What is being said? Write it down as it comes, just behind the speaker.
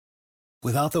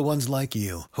Without the ones like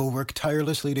you, who work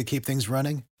tirelessly to keep things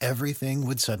running, everything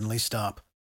would suddenly stop.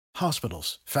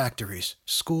 Hospitals, factories,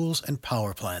 schools, and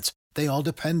power plants, they all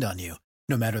depend on you.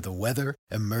 No matter the weather,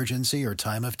 emergency, or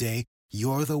time of day,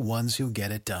 you're the ones who get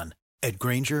it done. At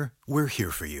Grainger, we're here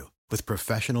for you with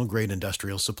professional-grade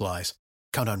industrial supplies.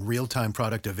 Count on real-time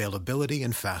product availability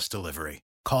and fast delivery.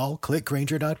 Call, click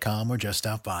Grainger.com, or just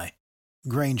stop by.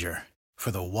 Grainger, for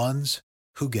the ones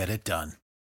who get it done.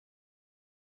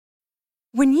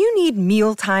 When you need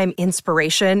mealtime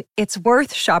inspiration, it's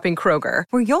worth shopping Kroger,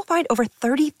 where you'll find over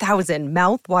 30,000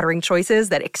 mouth-watering choices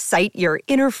that excite your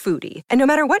inner foodie. And no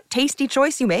matter what tasty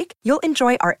choice you make, you'll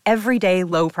enjoy our everyday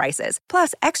low prices,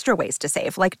 plus extra ways to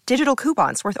save, like digital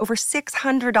coupons worth over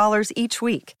 $600 each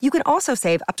week. You can also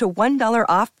save up to $1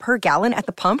 off per gallon at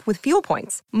the pump with fuel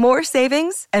points. More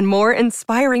savings and more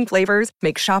inspiring flavors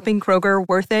make shopping Kroger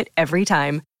worth it every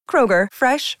time. Kroger,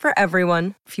 fresh for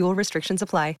everyone. Fuel restrictions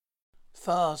apply.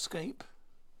 Farscape,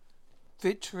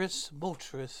 Vitas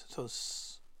Mortis,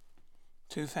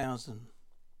 2000.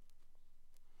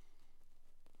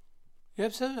 The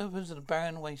episode opens in a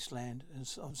barren wasteland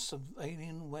of some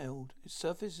alien world. Its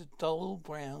surface is dull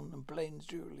brown and blends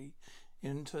drearily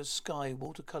into a sky,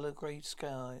 watercolor grey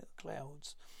sky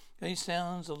clouds. The only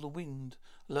sounds of the wind,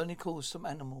 a lonely call of some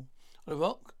animal. A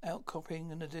rock outcropping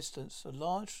in the distance,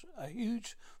 a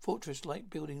huge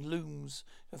fortress-like building looms,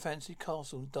 a fancy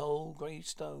castle, dull grey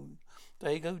stone.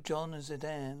 Diego, John, and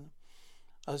Zidane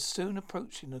are soon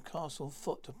approaching the castle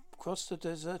foot across the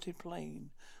deserted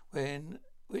plain,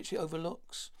 which it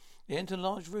overlooks. They enter a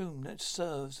large room that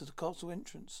serves as the castle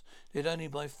entrance, lit only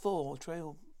by 4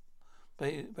 trail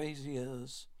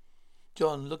braziers.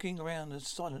 John, looking around the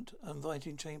silent,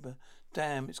 inviting chamber.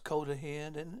 Damn, it's colder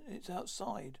here than it's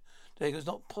outside. Diego's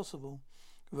not possible.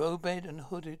 A robed and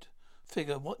hooded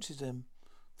figure watches them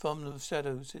from the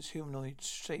shadows. Its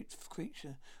humanoid-shaped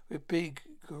creature with big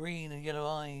green and yellow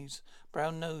eyes,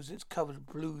 brown nose, it's covered with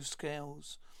blue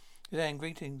scales. Zidane,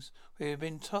 greetings. We have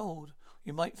been told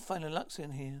you might find a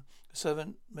Luxian here. The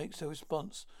servant makes no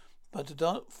response, but to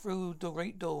dart through the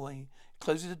great doorway,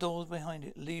 closes the doors behind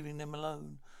it, leaving them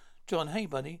alone. John, hey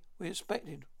buddy, we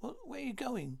expected. Where are you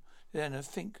going? Then I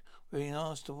think we're being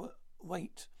asked to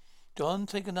wait. John,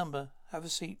 take a number. Have a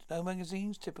seat. No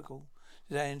magazines, typical.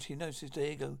 Then she notices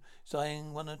Diego is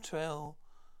eyeing one of tall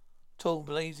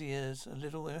braziers, a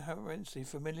little inherently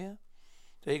familiar.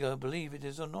 Diego, I believe it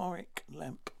is an auric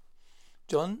lamp.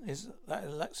 John, is that a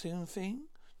Luxian thing?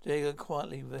 Diego,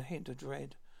 quietly, with a hint of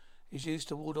dread. It's used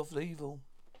to ward off evil.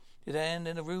 Then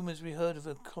the rumours we heard of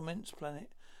a commence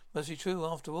planet must be true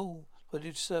after all.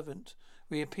 Hooded servant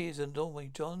reappears in the doorway.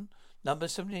 John, number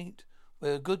 78.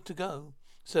 We're good to go.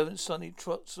 Servant suddenly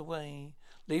trots away,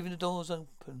 leaving the doors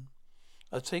open.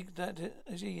 I take that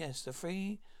as a yes. The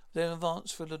 3 then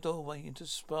advance through the doorway into a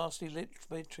sparsely lit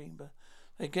bedchamber.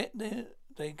 They get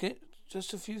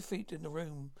just a few feet in the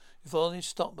room before they're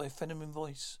stopped by a feminine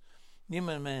voice.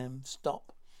 Newman, ma'am,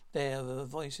 stop. There, her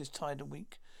voice is tired and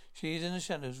weak. She is in the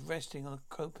shadows, resting on a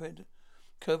coppered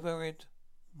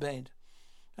bed.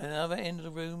 At another end of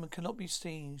the room and cannot be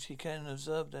seen. She can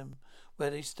observe them where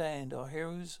they stand. Our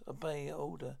heroes are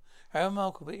older. How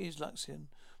remarkable it is, Luxian.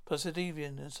 Plus a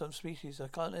deviant and some species I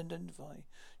can't identify.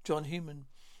 John, human.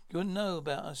 You wouldn't know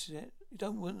about us yet.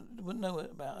 Wouldn't know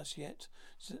about us yet.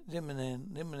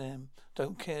 Limonam,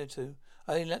 don't care to.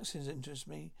 Only Luxians interest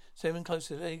me. Stepping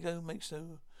closer, there you go, makes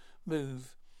no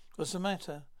move. What's the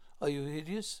matter? Are you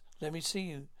hideous? Let me see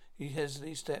you. He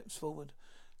hesitantly steps forward.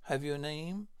 Have you a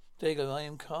name? Diego, I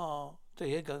am Carl.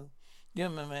 Diego.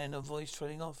 Young man, a voice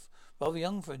trailing off. Rather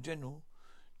young for a general.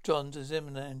 John to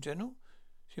Zimmerman, General?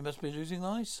 She must be losing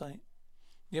eyesight.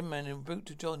 Young man in boot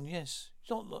to John, yes.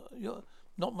 You're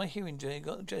not my hearing,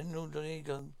 General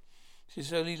Diego. She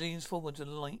slowly leans forward to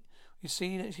the light. You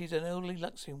see that she's an elderly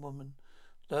Luxian woman.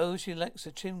 Though she lacks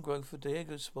the chin growth for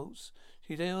Diego's sports,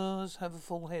 she does have a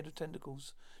full head of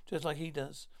tentacles, just like he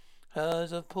does.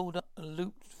 Hers are pulled up and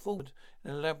looped forward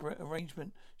in an elaborate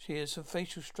arrangement. She has some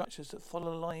facial structures that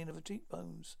follow the line of her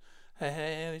cheekbones. Her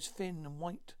hair is thin and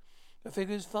white. Her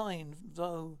figure is fine,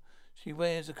 though she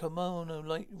wears a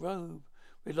kimono-like robe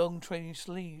with long trailing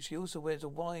sleeves. She also wears a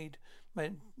wide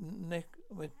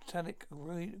metallic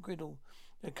girdle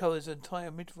that covers her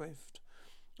entire midriff.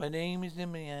 Her name is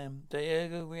Nimiam.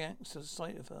 Diego reacts to the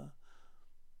sight of her.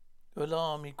 To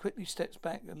alarm, he quickly steps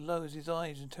back and lowers his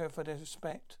eyes in terrified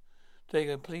respect.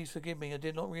 Diego, please forgive me, I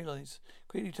did not realize.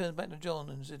 Quickly turns back to John,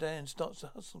 and Zidane starts to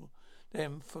hustle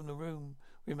them from the room.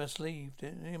 We must leave.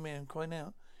 Nimiam crying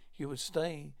out, you would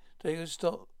stay. Diego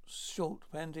stops short,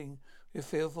 panting with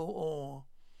fearful awe,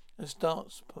 and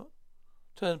starts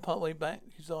Turned part way back,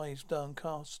 his eyes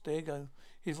downcast. Diego,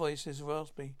 his voice is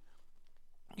raspy.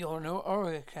 You're an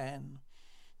Oracan.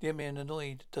 The man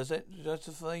annoyed. Does that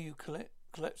justify you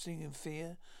collapsing in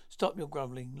fear? Stop your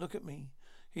grumbling. Look at me.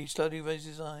 He slowly raised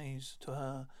his eyes to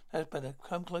her. That's better.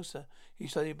 Come closer. He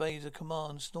slowly obeys a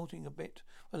command, snorting a bit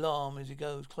alarm as he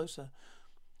goes closer.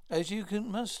 As you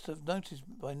must have noticed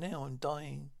by now, I'm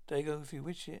dying. Diego, if you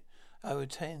wish it, I will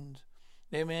attend.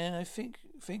 Dear man, I think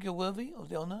you're worthy of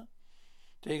the honor.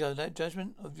 Diego, that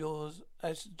judgment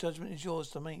is yours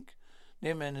to make.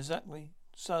 Dear man, exactly.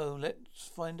 So,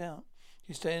 let's find out.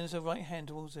 She stands her right hand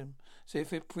towards him, as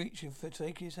if reaching to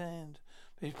take his hand.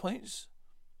 But he points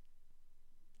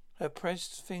her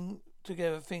pressed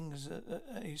together fingers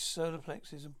at his solar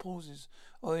plexus and pauses.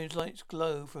 Orange lights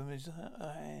glow from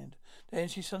her hand. Then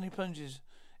she suddenly plunges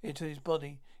into his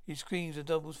body. He screams and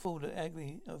doubles forward at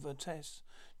agony of her test.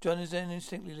 John is then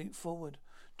instinctively leaped forward.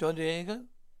 John Diego?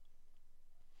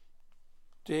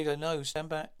 Diego, no, stand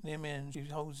back. Near me, and she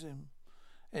holds him.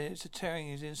 And it's a tearing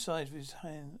his inside of her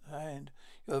hand.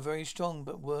 You are very strong,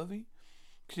 but worthy?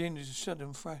 Continues to shudder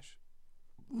and fresh.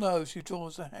 No, she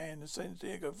draws her hand and sends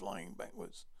Diego flying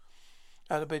backwards.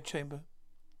 Out of bedchamber.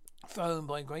 Thrown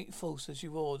by great force as she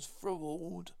roars,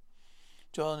 forward.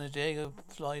 John, as Diego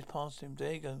flies past him.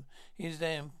 Diego, he is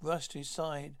there and rushed to his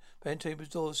side. Bedchamber's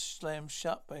door slams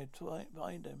shut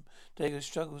behind him. Diego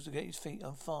struggles to get his feet.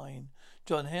 I'm fine.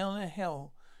 John, how the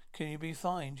hell can you be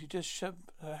fine? She just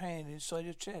shoved her hand inside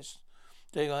your chest.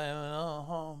 Diego, I am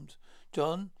unharmed.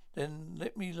 John, then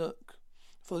let me look.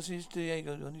 Forces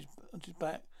Diego on his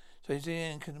back, so his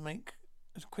ear can make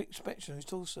a quick inspection of his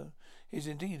torso. He is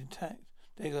indeed intact.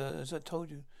 Diego, as I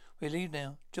told you, we leave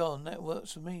now. John, that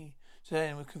works for me.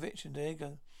 Saying with conviction,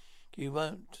 Diego, you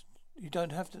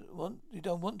don't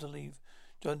want to leave.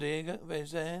 John Diego,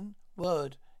 Vezan,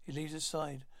 word. He leaves his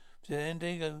side. Then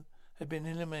Diego had been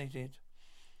eliminated.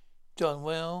 John,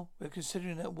 well, we're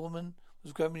considering that woman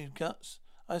was grabbing his guts.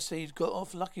 I say he's got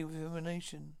off lucky with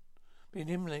elimination. Being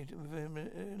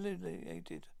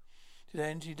eliminated.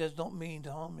 Zidane, she does not mean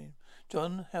to harm him.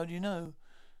 John, how do you know?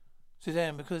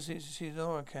 Zidane, because she's an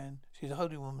Oracan. She's a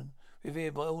holy woman,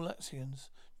 revered by all Axians.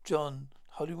 John,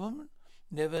 holy woman?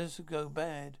 Never to go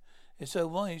bad. And so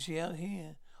why is she out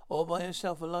here? All by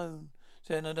herself alone?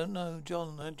 Then I don't know.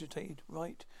 John, agitated.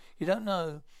 Right. You don't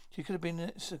know. She could have been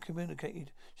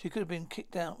excommunicated. She could have been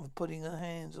kicked out for putting her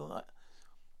hands on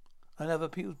other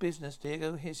people's business.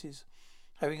 Diego hisses.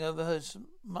 Having overheard so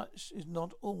much is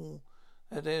not all.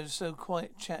 There's so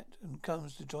quiet chat and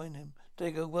comes to join him.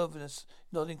 Diego, worthiness,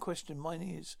 not in question. Mine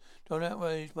is. John,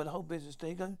 outraged by the whole business.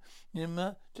 Diego,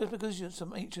 Nimmer, just because you're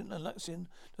some ancient Luxian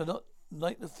do not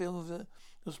like the feel of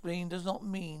your spleen does not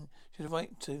mean she's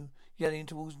right to. Yelling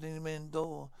towards the men's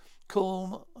door.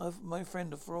 Call my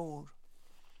friend a fraud.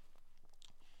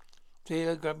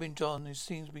 Diego grabbing John, who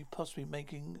seems to be possibly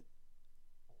making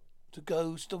to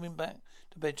go, storming back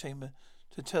to bedchamber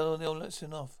to tell the old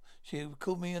Luxian off. She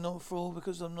called me an old fraud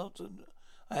because I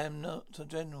am not a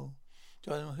general.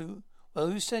 John,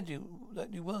 who said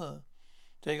that you were?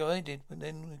 Diego, I did, but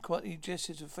then quietly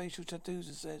gestures with facial tattoos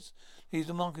and says, he's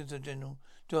the marketer general.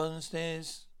 John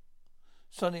stares,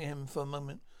 studying him for a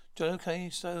moment. John, okay,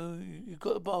 so you've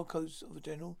got the barcodes of a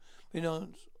general, but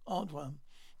you aren't one.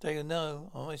 Diego,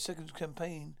 no, on my second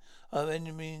campaign, our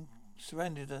enemy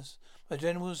surrounded us. My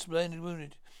general was splendidly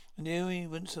wounded, and knew he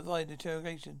wouldn't survive the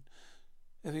interrogation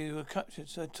if he were captured,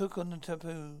 so I took on the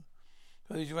taboo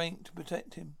for his rank to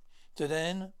protect him. So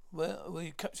then, were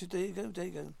you captured,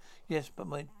 Diego? Yes, but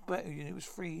my battle unit was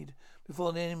freed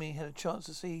before the enemy had a chance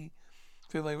to see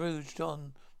through my rouge,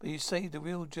 John. But you say the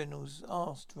real general's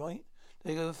asked, right?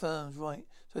 Diego affirms, right.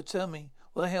 So tell me,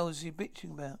 what the hell is he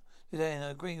bitching about? Then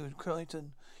I agree with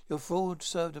Crichton. Your fraud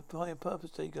served a higher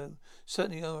purpose, Diego.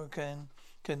 Certainly Oracan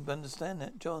can understand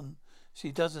that, John.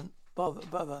 She doesn't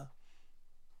bother.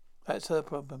 That's her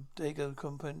problem. Diego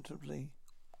comprehensively.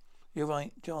 You're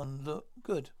right, John. Look,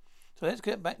 good. So let's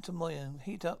get back to Moya.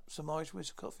 Heat up some Irish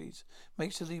whiskey coffees.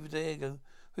 Makes to leave Diego,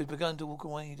 who's begun to walk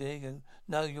away. Diego.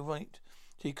 No, you're right.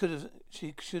 She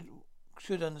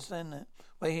should understand that.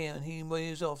 Wait here, and he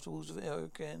waves off towards the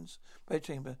Oracan's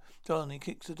bedchamber. John, he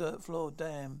kicks the dirt floor.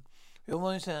 Damn. We're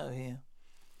almost out of here.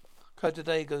 Carter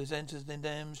Diego enters the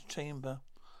dam's chamber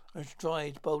and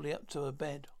strides boldly up to her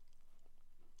bed.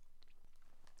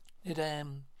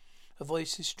 Madame. Her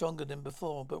voice is stronger than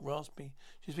before, but raspy.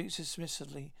 She speaks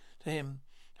dismissively to him.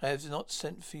 I have not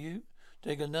sent for you.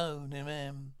 Diego, no,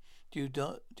 ma'am.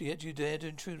 Yet you dare to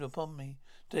intrude upon me.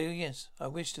 Diego, yes, I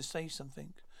wish to say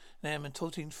something. Ma'am, a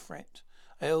taunting threat.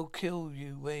 I'll kill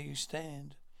you where you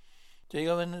stand.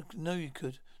 Diego, I know you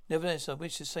could. Nevertheless, I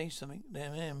wish to say something.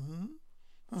 Ma'am,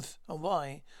 Humph. And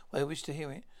why? Well, I wish to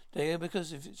hear it. Diego,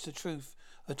 because if it's the truth,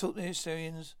 I taught the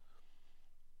Assyrians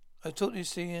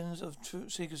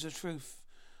seekers of truth.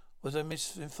 Was I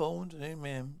misinformed?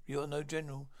 Ma'am, you are no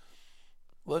general.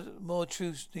 What more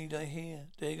truths need I hear?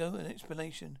 Diego, an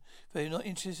explanation. If you're not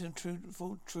interested in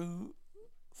full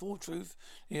truth,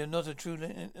 you're not a true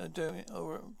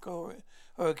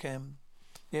Oricam.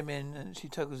 Yeah, man, and she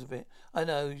tuggles a bit. I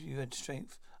know you had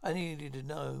strength. I needed to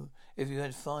know if you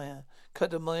had fire.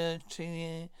 Cut the Maya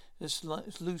Chinier, this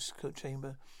loose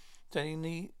chamber.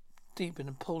 Standing deep in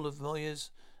a pool of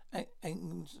Maya's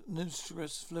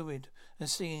nostrous fluid and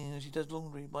singing as she does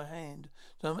laundry by hand.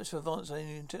 So much for advanced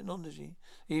alien technology.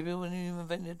 Even when you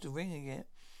invented the ringer yet.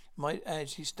 Might add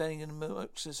she's standing in the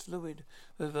nostrous fluid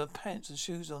with her pants and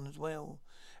shoes on as well.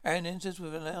 Aaron enters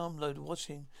with an armload of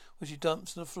washing, which she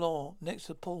dumps on the floor next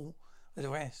to the pool with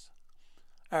the rest.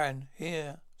 Aaron,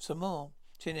 here, some more.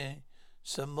 Chinny,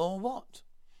 some more what?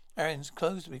 Aaron's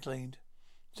clothes to be cleaned.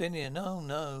 Chinny,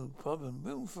 no problem.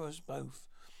 Room for us both.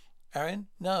 Aaron,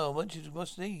 no, I want you to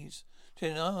wash these.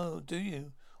 Chinny, oh, do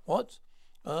you? What?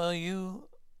 Are you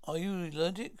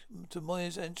allergic to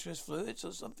Moya's entrance fluids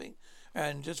or something?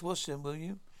 Aaron, just wash them, will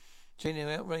you? Chinny,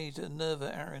 outraged at the nerve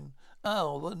of Aaron.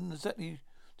 Oh, what exactly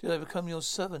did I become your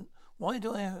servant? Why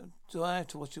do I have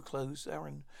to wash your clothes,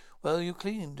 Aaron? Well, you're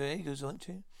cleaning Diego's, aren't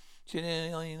you?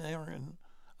 Chinny eyeing Aaron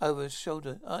over his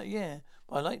shoulder. Yeah,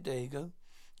 but I like Diego.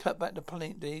 Cut back the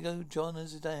planet. Diego, John and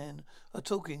Zidane are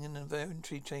talking in the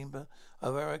inventory chamber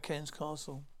of Arakan's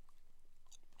castle.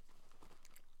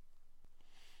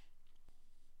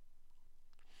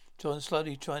 John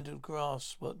slowly trying to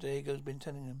grasp what Diego's been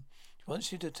telling him. He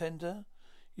wants you to tend her?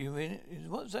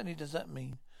 What exactly does that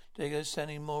mean? Diego's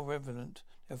sounding more reverent.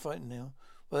 They're frightened now.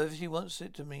 Whatever he wants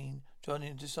it to mean, Johnny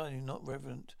is deciding not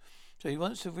reverent. So he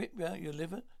wants to rip out your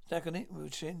liver, stack on it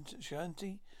with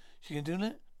Shanti? She can do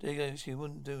that? Diego, she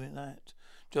wouldn't do that.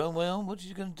 John, well, what is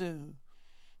she going to do?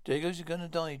 Diego, she's going to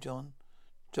die, John.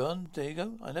 John,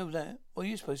 Diego, I know that. What are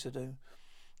you supposed to do?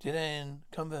 Diane,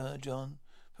 comfort her, John.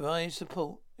 Provide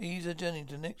support. Ease her journey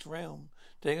to the next realm.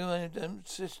 Diego and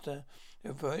sister,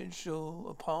 if Rachel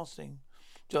are passing.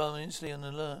 John instantly on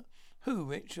alert. Who,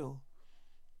 Rachel?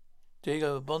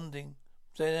 Diego, bonding.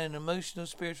 Say an emotional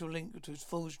spiritual link to his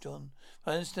fools, John.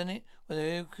 I understand it. When the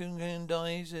American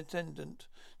dies, attendant.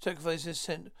 Sacrifice is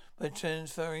sent by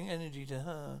transferring energy to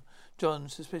her. John,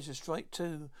 suspicious. Strike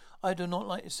two. I do not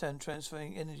like the sound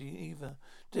transferring energy either.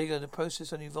 Diego, the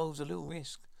process only involves a little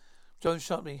risk. John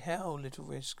sharply, how little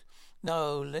risk?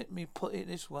 No, let me put it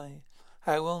this way.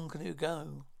 How long can it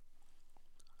go?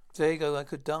 Diego, I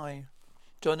could die.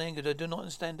 John angered, I do not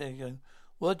understand, Diego.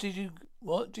 What do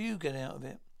you get out of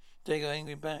it? Diego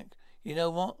angry back. You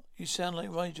know what? You sound like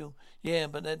Rigel. Yeah,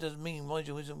 but that doesn't mean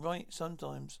Rigel isn't right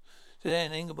sometimes.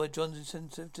 Sedan, angered by John's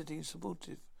insensitivity, and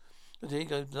supportive.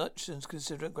 Diego, Dutchans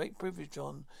consider it a great privilege,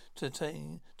 John, to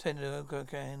tender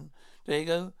can.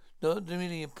 Diego, not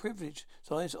really a privilege,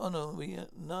 so it's honor we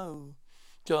know.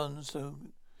 John, so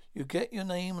you get your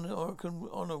name on the Oracle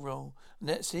honor roll, and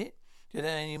that's it?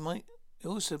 Sedan, you might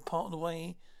also part of the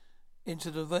way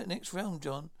into the next realm,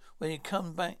 John. When you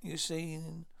come back, you see...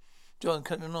 John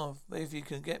cutting off, but if you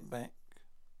can get back.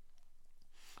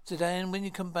 Sedan, when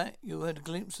you come back, you'll have a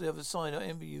glimpse of the other side. I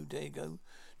envy you, Diego.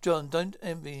 John, don't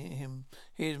envy him.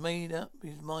 He has made up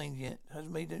his mind yet.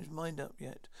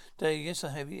 Diego, yes, I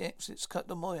have. He exits. Cut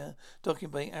the Moya. Docking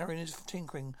bay. Aaron is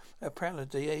tinkering. A prowler.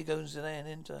 Diego and Sedan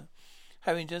enter.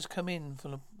 Having just come in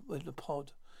with the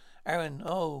pod. Aaron,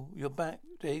 oh, you're back.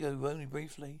 Diego, only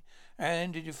briefly.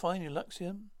 Aaron, did you find your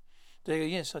Luxium? Diego,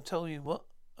 yes, I'll tell you what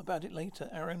about it later.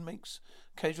 Aaron makes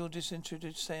casual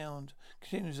disinterested sound.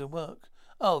 Continues to work.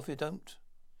 Oh, if you don't.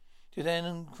 Sedan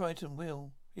and Crichton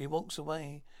will. He walks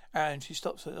away. Aaron, she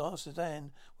stops and asks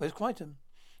Sedan, where's Crichton?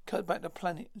 Cut back the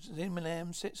planet.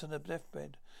 Nimlam sits on the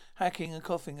deathbed, hacking and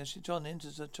coughing as John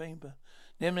enters the chamber.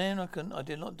 Nimlam,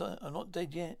 I'm not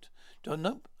dead yet. John,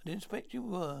 nope, I didn't expect you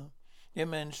were.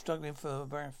 Nimlam struggling for a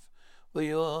breath. But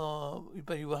you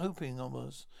were hoping I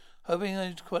was. Hoping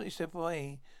I'd quietly step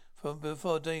away from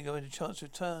before Diego had a chance to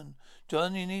return.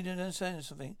 John, you need to understand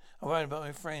something. I'm worried about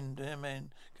my friend,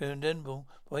 man, condemnable.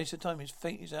 But waste of time, his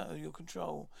fate is out of your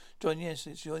control. John, yes,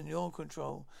 it's in your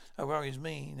control. That worries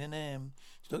me. Then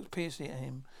she looks piercingly at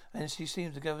him, and she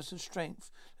seems to gather some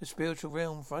strength. The spiritual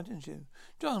realm frightens you.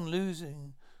 John,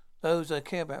 losing those I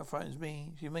care about frightens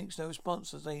me. She makes no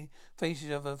response as they face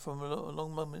each other for a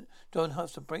long moment. John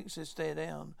huffs and breaks his stare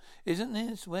down. Isn't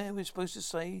this where we're supposed to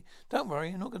say, don't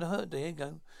worry, you're not going to hurt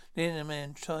Diego? The inner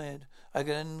man, tired. I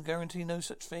can guarantee no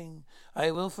such thing. I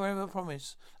will forever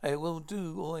promise. I will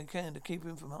do all I can to keep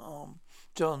him from harm.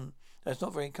 John, That's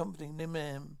not very comforting,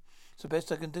 ma'am. It's the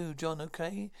best I can do. John,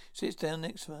 okay? Sits down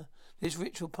next to her. This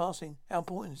ritual passing, how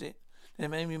important is it?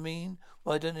 Ma'am, you mean?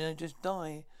 Why don't I just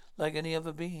die like any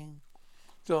other being?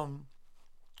 John,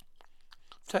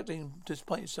 tackling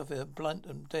despite himself a blunt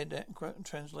and dead accurate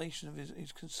translation of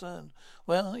his concern.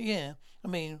 Well, yeah. I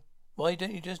mean, why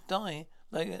don't you just die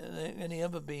like any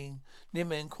other being?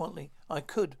 Nimman quietly. I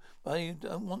could, but I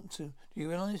don't want to. Do you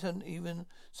realize I haven't even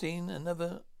seen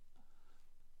another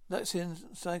Luxian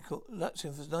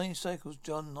for 9 cycles,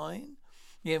 John? 9?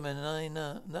 Yeah, man, I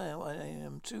know. Now I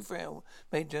am too frail.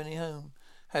 Made journey home.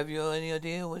 Have you any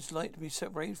idea what it's like to be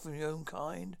separated from your own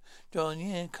kind? John,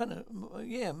 yeah,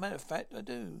 matter of fact, I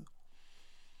do.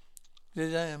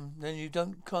 Damn, then you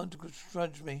can't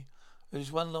grudge me.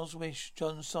 There's one last wish.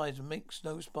 John sighs and makes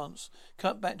no response.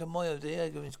 Cut back to Moyo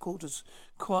Diego in his quarters,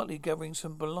 quietly gathering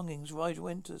some belongings. Rigel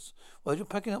enters. Rigel,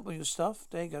 packing up all your stuff?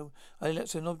 Diego, I left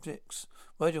some objects.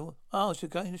 Rigel, so you're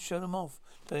going to show them off.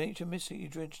 Don't eat your miss it, you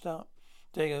dredged up.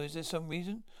 Diego, is there some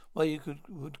reason why you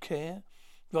would care?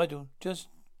 Rigel, just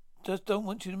don't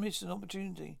want you to miss an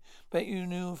opportunity. Bet you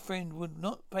knew a friend would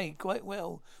not pay quite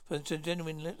well for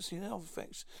genuine Luxian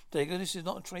artifacts. Diego, this is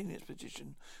not a training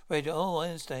expedition. Rigel, I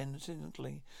understand,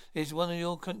 cynically. It's one of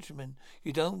your countrymen.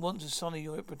 You don't want to sully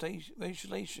your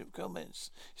relationship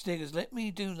comments. Sniggers, let me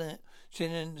do that.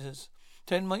 Chin enters.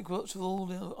 10 microbes of all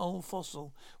the old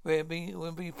fossil, will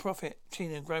be profit.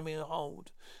 China grabbing a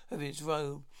hold of his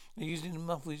robe, using to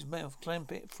muffle his mouth,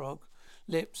 clamp it, frog,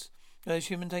 lips.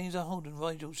 She maintains a hold on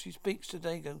Rigel. She speaks to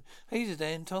Dago. Hey,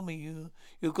 Dan told me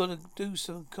you've got to do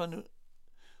some kind of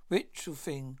ritual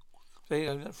thing.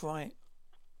 Dago, that's right.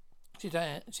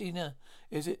 Gina,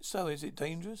 is it so? Is it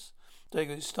dangerous?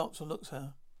 Dago stops and looks at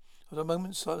her. After a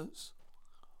moment's silence,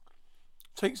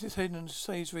 takes his head and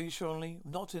says reassuringly,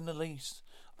 not in the least.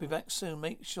 I'll be back soon.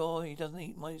 Make sure he doesn't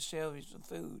eat my share of his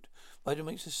food. Rigel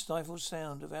makes a stifled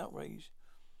sound of outrage.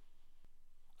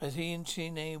 As he and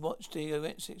Chine watch Diego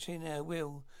exit Chine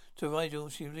will to Rigel,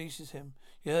 she releases him.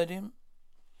 You heard him?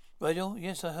 Rigel,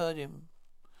 yes, I heard him.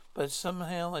 But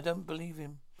somehow I don't believe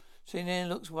him. Chine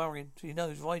looks worried. She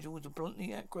knows Rigel was a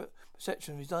bluntly accurate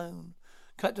perception of his own.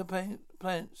 Cut to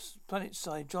planet's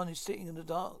side. John is sitting in the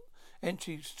dark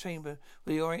entry chamber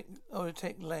with the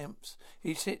Orotech lamps.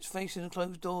 He sits facing the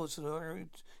closed doors to the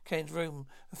Hurricane's room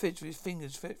and fidgets with his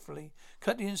fingers fitfully.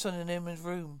 Cut the inside of Emma's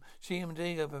room. She and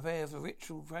Diego prepare for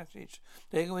ritual practice.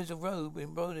 Diego wears a robe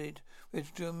embroidered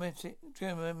with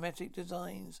geometric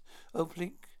designs,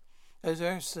 oblique as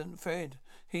Earth and Fred.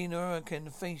 He and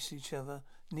Hurricane face each other,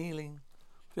 kneeling.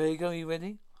 Diego, you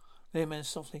ready? The man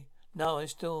softly. No,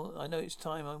 I know it's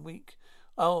time. I'm weak.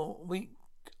 Weak.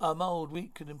 I'm old,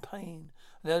 weak, and in pain.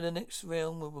 I know the next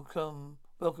realm will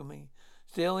welcome me.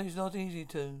 Still, it's not easy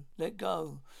to let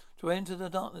go. To enter the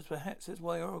darkness, perhaps that's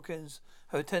why hurricanes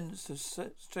have a tendency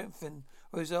to strengthen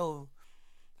or resolve.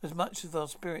 As much as our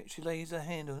spirit, she lays her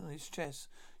hand on his chest.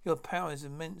 Your power is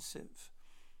impressive.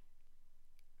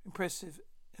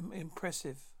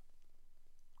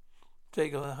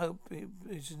 Jacob, I hope it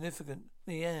is significant.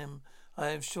 I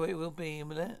am sure it will be. And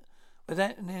with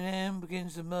that Niam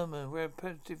begins to murmur a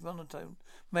repetitive monotone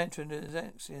mantra in the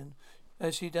Zaxian.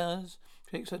 As she does,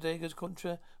 she picks up Dago's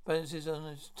contra, balances on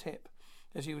his tip.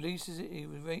 As he releases it, he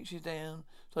reaches down,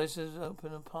 slices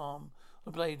open a palm.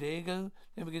 On the blade, Diego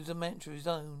then begins a mantra of his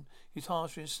own. His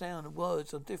harsher in sound and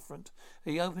words are different.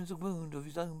 He opens the wound of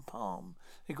his own palm.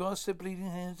 They grasp their bleeding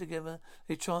hands together.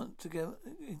 They chant together,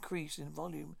 increase in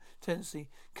volume, intensity.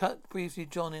 Cut briefly,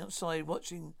 John outside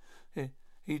watching.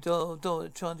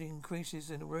 Chanting increases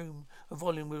in the room, a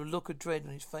volume with a look of dread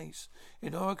on his face.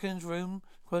 In Hurricane's room,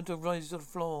 Quanto rises to the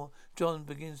floor. John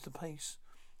begins to pace.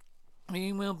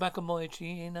 Meanwhile, back on Moya,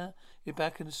 Chiena is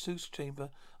back in the Seuss chamber,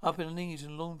 up in her knees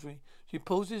in the laundry. She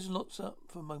pauses and looks up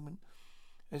for a moment,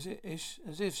 as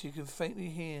if she could faintly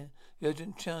hear the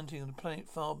urgent chanting on the planet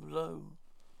far below.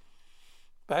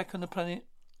 Back on the planet,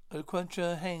 a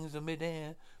Quanto hangs in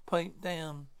mid-air, point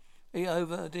down.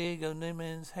 Over Diego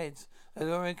Neyman's heads, as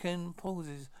Hurricane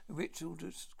pauses, a ritual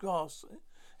to grasp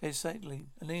excitedly.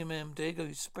 And Neyman,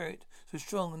 Diego's spirit, so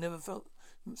strong and never felt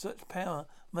such power,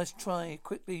 must try.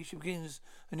 Quickly she begins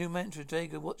a new mantra.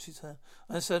 Diego watches her,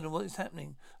 uncertain what is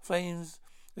happening. Flames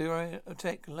the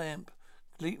tech lamp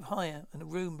leap higher, and the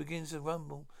room begins to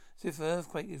rumble, as if an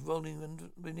earthquake is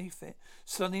rolling beneath it.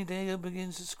 Suddenly Diego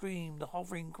begins to scream. The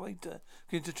hovering crater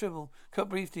begins to tremble. Cut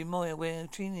briefly, Moya, where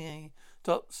Chine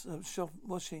stops shop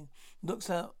washing, looks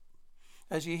out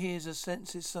as she hears or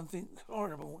senses something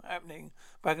horrible happening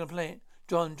back on the planet.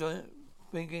 John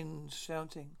begins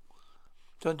shouting.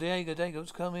 John,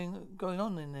 Diego's going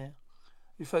on in there.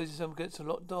 He throws himself against the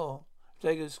locked door.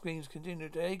 Diego screams continue.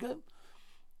 Diego,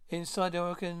 Inside the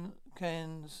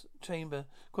Hurricane's chamber,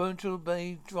 Control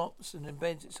Bay drops and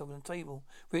embeds itself on a table.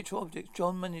 Ritual objects.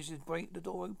 John manages to break the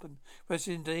door open.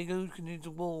 Resting Diego continues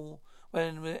the wall.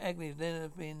 When Agnes then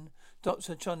have been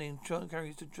Dr. Johnny and John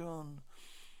carries to John.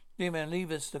 Dear man,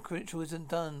 leave us. The ritual isn't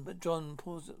done. But John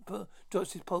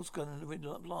drops his pulse gun and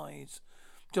replies.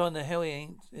 John, the hell he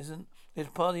ain't, isn't. This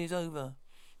party is over.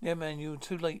 Yeah, man, you were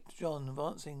too late, John,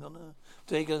 advancing on her.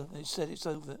 Diego, it said it's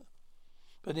over.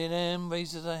 But then Anne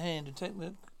raises her hand and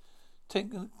technically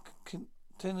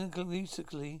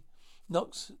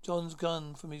knocks John's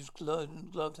gun from his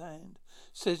gloved hand.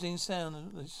 Sizzling sound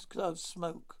and his glove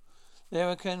smoke. The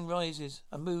hurricane rises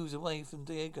and moves away from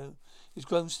Diego. His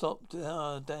groan stopped.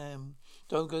 Damn.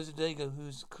 John goes to Diego,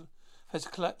 who has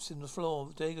collapsed in the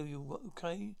floor. Diego, you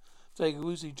okay? Diego,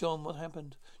 woozy. John, what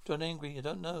happened? John, angry. I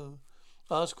don't know.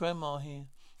 Ask Grandma here.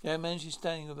 Yeah, man, she's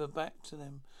standing with her back to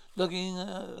them. Looking at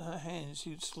her hands,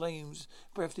 she exclaims,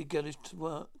 breathy, girlish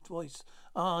voice.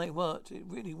 It worked. It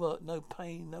really worked. No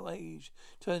pain, no age.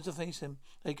 Turns to face him.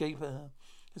 They gave her.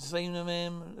 It's the same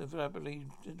man, elaborately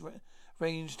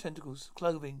ranged tentacles,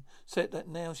 clothing, set that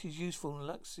now she's useful and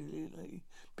luxuriously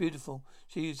beautiful.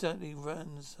 She certainly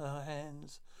runs her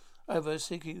hands over her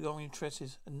silky orange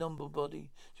tresses and numble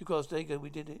body. She cries, Diego, we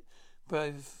did it.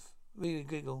 Brave, really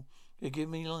giggle. You give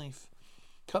me life.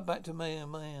 Cut back to Maya.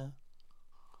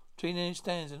 Trina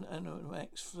stands and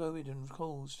acts fluid and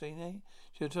calls. Trina,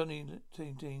 she'll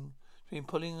been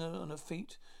pulling her on her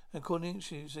feet and calling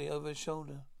anxiously over her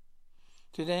shoulder.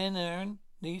 Today, Aaron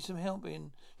needs some help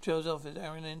in. Trails off as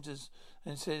Aaron enters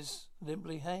and says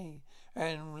limply, hey.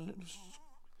 Aaron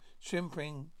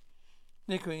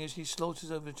nickering as he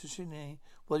slaughters over to Shine.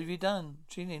 What have you done?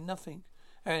 Shine, nothing.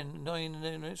 Aaron, knowing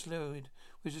the next fluid,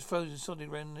 which is frozen solid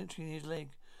around Shine's leg.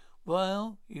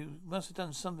 Well, you must have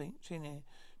done something, Shine,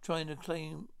 trying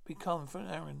to be calm in front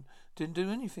of Aaron. Didn't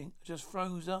do anything. I just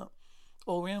froze up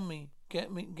all around me.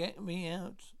 Get me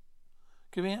out.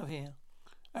 Get me out of here.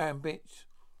 Aaron, bitch.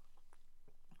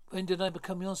 When did I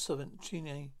become your servant,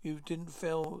 Chine? You don't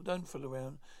fool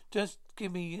around. Just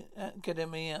get me out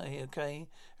of here, okay?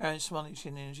 Aaron smiling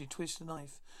Chine as she twists the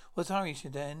knife. What's hurry,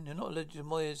 Shadan? You're not allergic to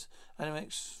Moya's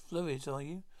animex fluids, are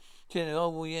you? Chine, oh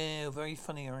well, yeah, very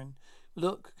funny, Aaron.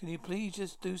 Look, can you please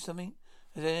just do something?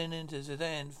 Zidane enters.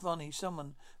 Zidane, funny,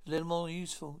 someone a little more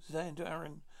useful. Zidane to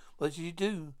Aaron. What did you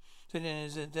do?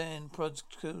 Zidane prods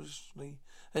closely.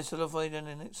 They solidified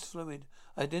an next fluid.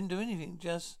 I didn't do anything,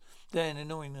 just Dan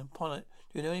annoying them. Pilot,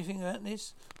 do you know anything about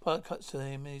this? Pilot cuts to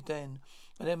him in his den.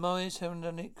 And then Moya's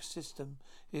hermodynamic system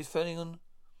is failing on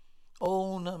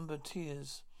all number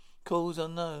tiers. Calls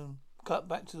unknown. Cut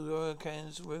back to the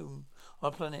Hurricane's room.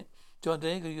 Our planet. John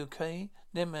Diego, you okay?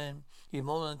 Then man, you're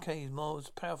more than okay. He's more as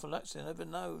powerful accident I've ever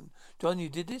known. John, you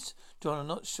did this? John, I'm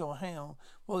not sure how.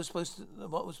 What was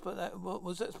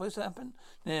that supposed to happen?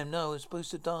 No, I was supposed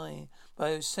to die. But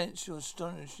I sense your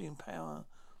astonishing power.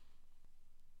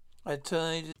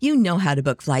 You know how to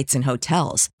book flights and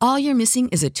hotels. All you're missing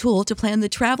is a tool to plan the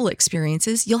travel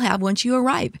experiences you'll have once you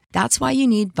arrive. That's why you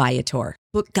need Viator.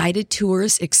 Book guided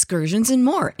tours, excursions, and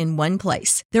more in one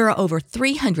place. There are over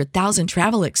 300,000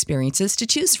 travel experiences to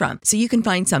choose from, so you can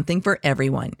find something for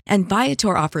everyone. And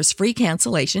Viator offers free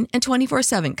cancellation and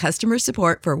 24/7 customer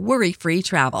support for worry-free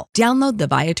travel. Download the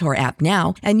Viator app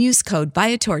now and use code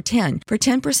Viator10 for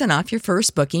 10% off your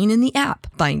first booking in the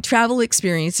app. Find travel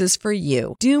experiences for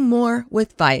you. Do more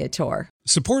with Viator.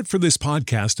 Support for this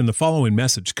podcast and the following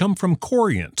message come from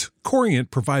Corient. Corient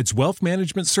provides wealth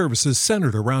management services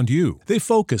centered around you. They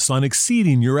focus on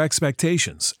exceeding your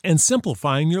expectations and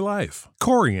simplifying your life.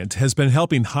 Corient has been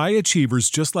helping high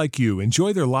achievers just like you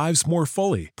enjoy their lives more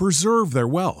fully, preserve their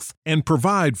wealth, and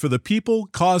provide for the people,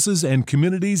 causes, and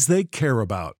communities they care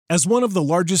about. As one of the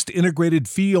largest integrated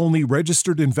fee-only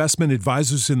registered investment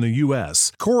advisors in the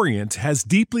U.S., Corient has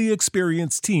deeply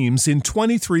experienced teams in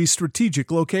 23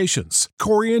 strategic locations.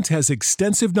 Corient has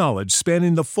extensive knowledge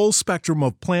spanning the full spectrum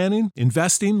of planning,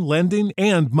 investing, lending,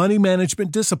 and money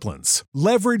management disciplines.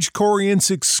 Leverage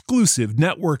Corient's exclusive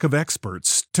network of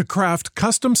experts to craft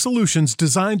custom solutions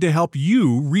designed to help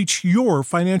you reach your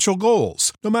financial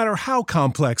goals, no matter how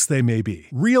complex they may be.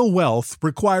 Real wealth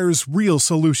requires real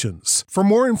solutions. For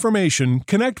more information,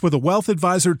 connect with a wealth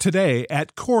advisor today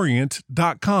at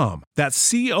Corient.com.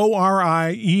 That's Corient.com.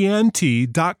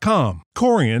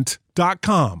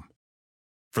 Corient.com.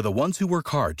 For the ones who work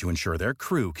hard to ensure their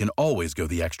crew can always go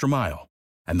the extra mile,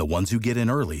 and the ones who get in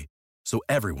early so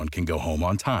everyone can go home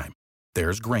on time,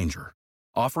 there's Grainger,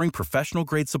 offering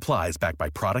professional-grade supplies backed by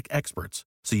product experts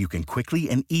so you can quickly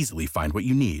and easily find what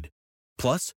you need.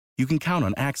 Plus, you can count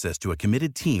on access to a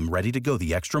committed team ready to go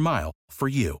the extra mile for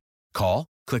you. Call,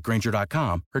 Click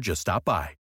Grainger.com or just stop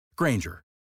by. Grainger,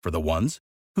 for the ones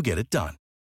who get it done.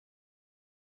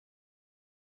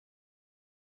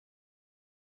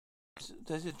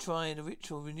 They should try the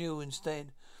ritual renewal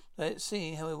instead. Let's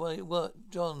see how it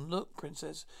worked. John, look,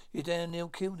 Princess, your dad Neil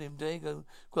killed him. Dago,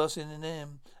 grasping an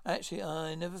arm. Actually,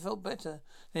 I never felt better.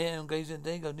 The arm gazing at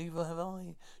Dago. Neither have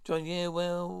I. John, yeah,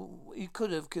 well, he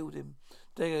could have killed him.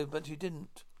 Dago, but he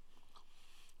didn't.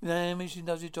 Naomi, she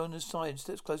nudges John aside,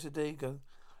 steps closer to Dago.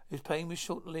 His pain was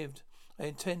short-lived. I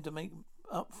intend to make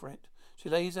up for it. She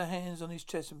lays her hands on his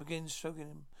chest and begins stroking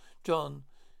him. John,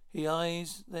 he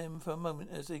eyes them for a moment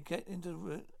as they get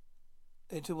into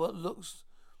what looks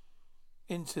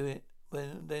into it,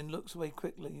 then looks away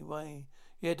quickly. Away.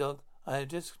 Yeah, dog, I have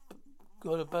just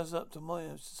got to buzz up to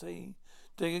Moya to see.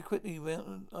 Dago quickly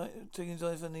taking his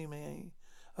eyes from me.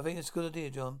 I think it's a good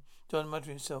idea, John. John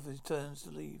muttering himself as he turns to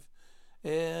leave.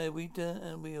 Yeah, we do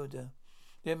and we order.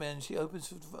 Yeah, man, she opens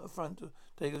the front of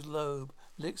Dago's lobe,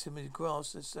 licks him with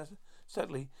grass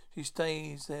sadly. She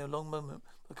stays there a long moment,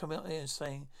 but coming out there and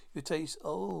saying, you taste,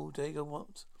 oh, Dago,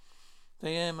 what?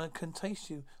 I can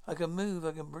taste you. I can move,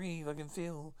 I can breathe, I can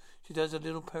feel. She does a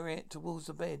little pirouette towards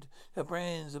the bed, her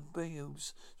brands of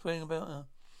boobs swaying about her.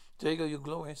 Dago, you're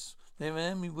glorious. Yeah,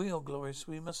 man, we are glorious.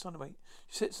 We must celebrate.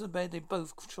 She sits on the bed, they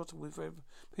both shot with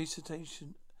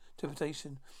precipitation.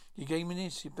 You gave me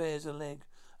this, she bares her leg,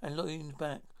 and looking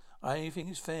back, I only think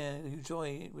it's fair that you enjoy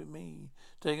it with me.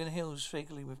 Dagon hills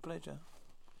shakily with pleasure.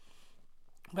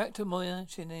 Back to Moya,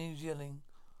 she is yelling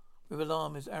with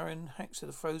alarm as Aaron hacks at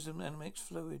the frozen animax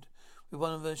fluid with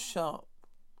one of her sharp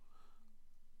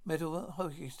metal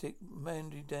hockey stick,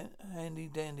 handy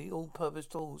dandy, all-purpose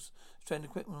tools, strand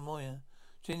equipment of Moya.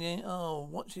 Ginny, oh,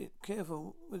 watch it,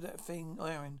 careful with that thing,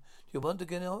 Aaron. Do you want to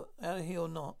get out of here or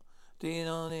not?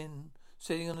 DNR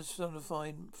sitting on the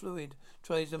solidified fluid,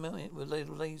 tries to mount it with a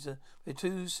little laser. The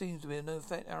two seems to be of no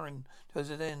effect. Aaron tells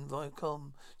Zidane via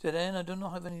com. Zidane, I do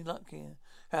not have any luck here.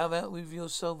 How about with your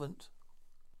solvent?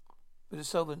 With a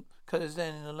solvent, cut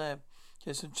Zidane in the lab.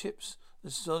 There's some chips,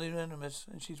 the solid animus,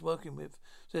 and she's working with.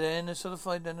 Zidane, the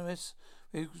solidified animus,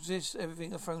 resists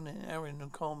everything are thrown at Aaron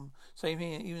and com. Same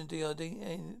here, even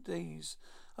DRDs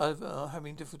are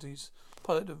having difficulties.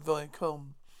 Pilot via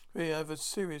com. We have a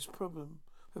serious problem.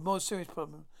 A more serious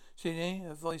problem. Ginny,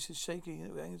 her voice is shaking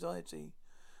with anxiety.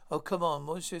 Oh, come on,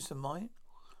 more serious than mine?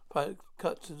 Pilot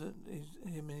cut to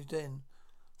him in his den.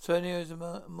 Certain areas of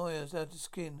Moya's outer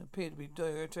skin appear to be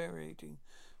deteriorating.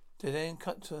 They then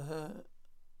cut to her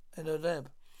in her lab.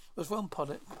 What's wrong,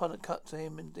 Pilot? Pilot cut to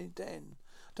him in the den.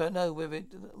 Don't know whether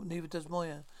neither does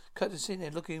Moya. Cut to sitting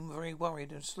there looking very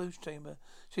worried in a sluice chamber.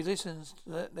 She listens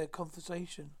to their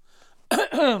conversation.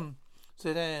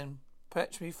 Zidane,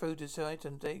 patch me through to sight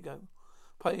and there you go.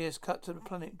 Pilot, yes, cut to the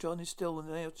planet. John is still in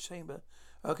the outer chamber.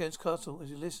 Arkane's castle as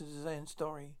he listens to Zidane's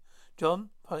story. John?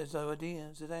 Pilot's no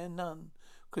idea. Zidane, none.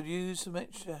 Could you use some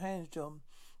extra hands, John?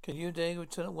 Can you dare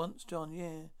return at once, John?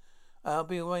 Yeah. I'll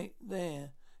be right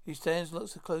there. He stands,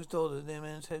 looks at the closed door to the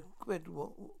man's head.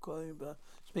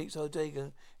 Speaks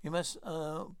Dago. You must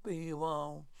be a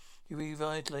while. He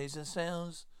revitalizes and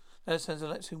sounds. That sounds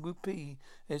relaxing whoopee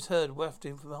is heard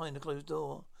wafting from behind the closed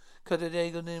door. Cut a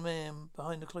Dago and the man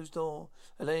behind the closed door,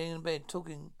 laying in bed,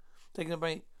 talking, taking a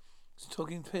break,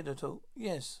 talking pillow talk.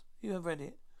 Yes, you have read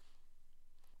it.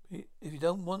 If you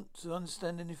don't want to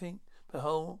understand anything, but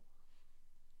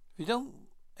if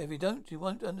you don't, you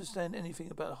won't understand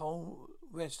anything about the whole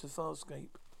rest of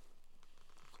Farscape.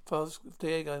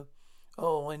 Diego,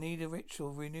 oh, I need a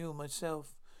ritual renewal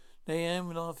myself. They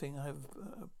am laughing. I have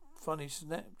funny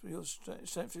snapped your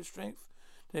strength.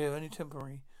 They are only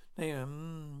temporary. They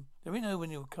let me know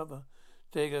when you'll recover.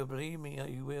 Diego, believe me,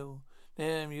 you will.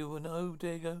 Damn, you will know,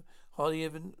 Diego.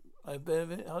 I've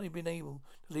hardly been able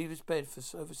to leave this bed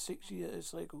for over 6 years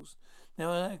cycles.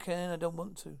 Now I can, I don't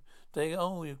want to. Diego,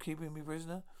 oh, you're keeping me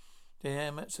prisoner? I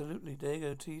am, absolutely.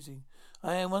 Diego, teasing.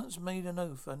 I once made an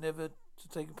oath never to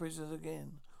take prisoners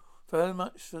again. Very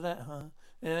much for that, huh?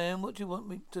 And what do you want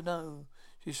me to know?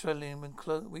 She's struggling when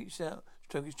reached out,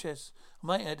 stroked his chest. I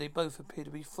might add they both appear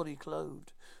to be fully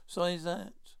clothed. Besides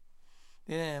that,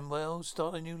 yeah, well,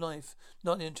 start a new life.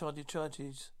 Not the uncharted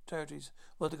charities.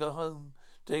 Want to go home.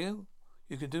 Diego,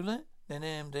 you can do that?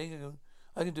 Then Diego,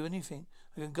 I can do anything.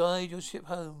 I can guide your ship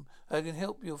home. I can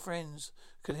help your friends.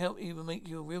 I can help even make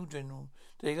you a real general.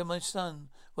 Diego, my son.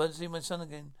 Want to see my son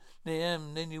again?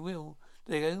 Then you will.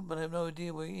 Diego, but I have no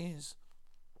idea where he is.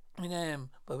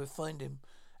 But we'll find him.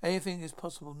 Anything is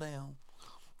possible now.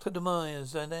 Took the Moya,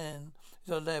 Zidane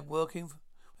is our lab working.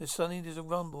 When suddenly there's a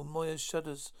rumble. Moya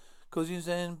shudders, causing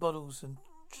Zidane bottles and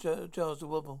jars to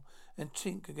wobble and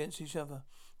chink against each other.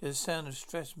 There's a sound of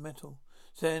stressed metal.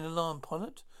 Sound alarm,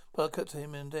 pilot. Pilot cut to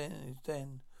him and then his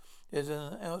den. There's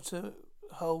an outer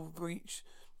hull breach,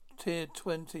 tier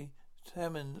 20,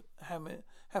 Hammond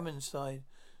side.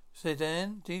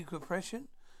 Sedan, decompression?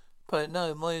 Pilot,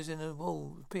 no, Moyers in the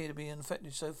wall appear to be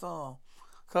unaffected so far.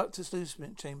 Cut to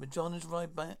sluicement chamber. John has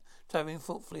arrived back, tapping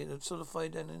thoughtfully at the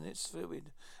solidified end in its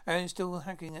fluid. Aaron's still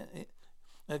hacking at it.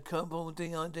 A couple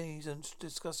DIDs and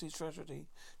discuss his tragedy.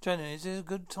 Jenna, is it a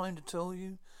good time to tell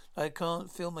you? I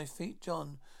can't feel my feet,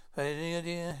 John. I had any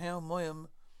idea how Moya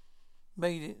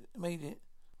made it.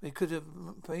 We could have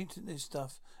painted this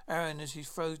stuff. Aaron, as she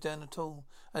throws down the tool.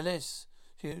 Unless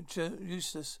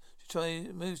useless. She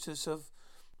moves herself.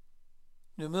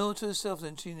 The mill to herself,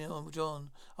 then she on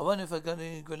John. I wonder if I got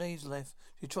any grenades left.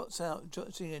 She trots out,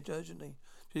 seeing it urgently.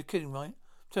 She's kidding, right?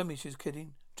 Tell me she's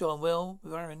kidding. John, well,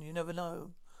 with Aaron, you never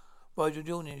know. Rigel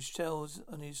Jr. shells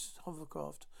on his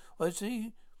hovercraft. Well,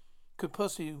 she could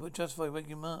possibly justify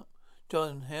waking him up.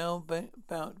 John, how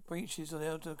about breaches of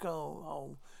the outer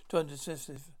hole? John,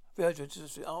 decisive. Virgil,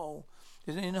 decisive. Oh,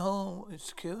 is it in the hole? It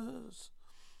secures.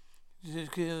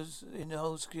 In the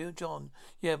whole secure, John.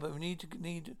 Yeah, but we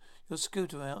need your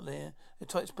scooter out there at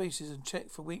tight spaces and check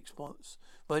for weak spots.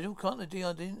 Rigel, can't the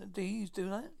DIDs do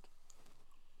that?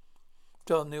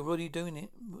 John, they're already doing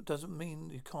it. Doesn't mean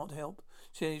you can't help.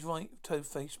 See, he's right,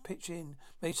 toe-face. Pitch in.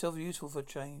 Make yourself useful for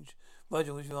change.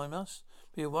 Rigel, if I must.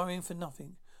 But you're worrying for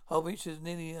nothing. Whole breach is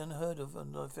nearly unheard of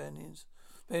on Lifanians.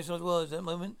 Based on words, at that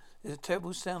moment, there's a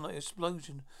terrible sound like an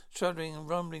explosion, shuddering and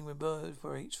rumbling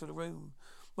reverberates for the room.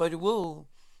 Rigel, whoa!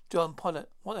 John, pilot,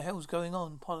 what the hell's going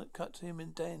on? Pilot cut to him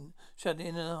in den, shut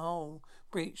in a hole,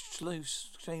 breach, sluice,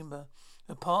 chamber.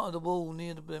 A part of the wall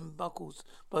near the buckles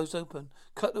blows open.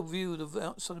 Cut the view of the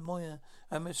outside Moya.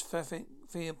 Atmospheric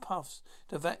fear puffs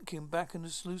the vacuum back in the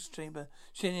sluice chamber.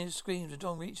 Shinning screams.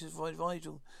 John reaches for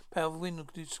Rigel. Powerful wind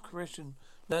of discretion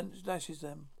lashes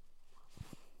them.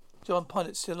 John,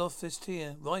 pilot, still off this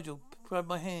tier. Rigel, grab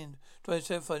my hand. Try to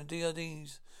terrify the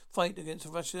DRDs. Fight against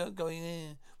the rush going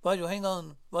air. Rigel, hang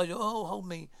on. Rigel, oh, hold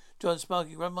me. John,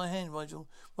 Sparky, grab my hand, Rigel.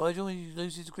 Rigel, he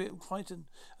loses grip, frightened,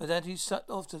 and that he's sucked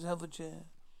off to the hover chair.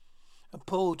 And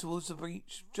pulled towards the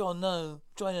breach. John, no.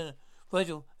 China.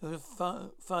 Rigel, with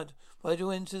a thud.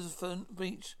 Rigel enters the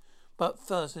breach, but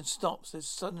first and stops. There's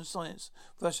sudden silence.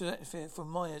 Rush of atmosphere from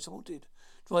Myers halted.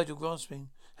 Rigel grasping.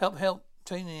 Help, help.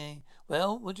 Training.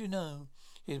 Well, what do you know?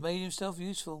 He's made himself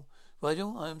useful.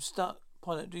 Rigel, I am stuck.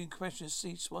 Pilot, doing compression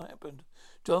cease. What happened?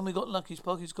 John, we got lucky.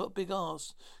 Sparky's got a big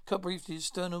arse. Cut briefly his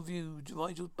external view.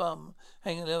 Rigel's bum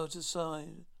hanging over to the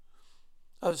side.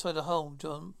 Other side of the hole.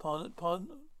 John, pilot, pardon?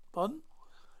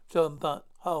 John, but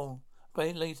hole.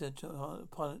 But later, John,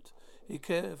 pilot. He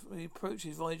carefully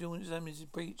approaches Rigel and examines his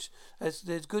breech. As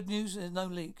there's good news, there's no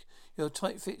leak. You're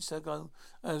tight fit, so go.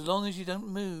 As long as you don't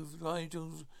move.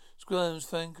 Rigel squirms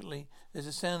frankly. There's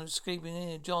a sound of escaping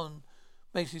air. John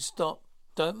makes you stop.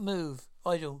 Don't move.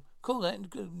 Rigel, call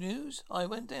that good news? I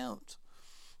went out.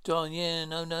 John, yeah,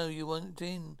 no, you weren't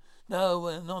in.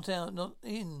 No, not out, not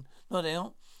in, not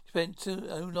out. Spent too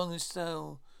long in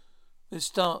cell. Let's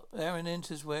start. Aaron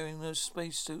enters wearing a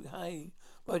spacesuit. Hey,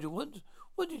 Rigel,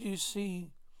 what did you see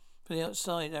from the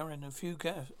outside, Aaron? A few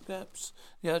gaps,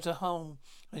 the outer hull,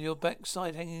 and your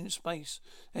backside hanging in space.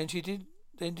 And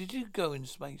Then did you go in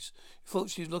space? You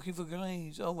thought she was looking for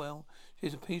grenades. Oh well,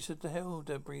 she's a piece of the hell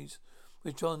debris.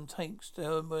 Which John takes to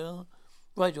her. Well,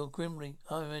 Rigel grimly.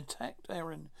 I'm attacked,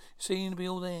 Aaron. You seem to be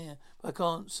all there, but I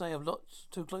can't say I've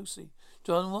looked too closely.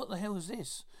 John, what the hell is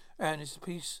this? Aaron, it's a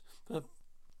piece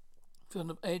from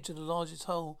the edge of the largest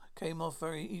hole. Came off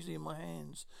very easily in my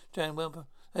hands. Jan, well,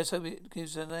 let's hope it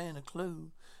gives Elaine a clue.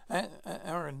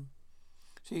 Aaron,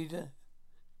 she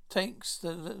takes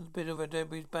the little bit of her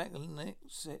debris back and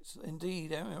exits.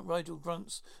 Indeed, Rigel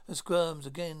grunts and squirms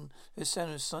again. There's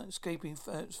sound of escaping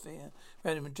atmosphere.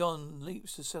 Adam and John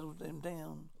leaps to settle them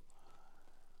down.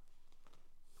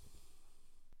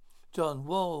 John,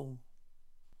 whoa.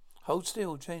 Hold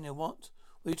still, Jaina. What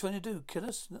are you trying to do? Kill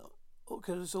us?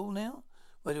 Kill us all now?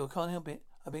 Rigel, I can't help it.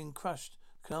 I've been crushed.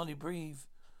 Can hardly breathe.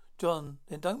 John,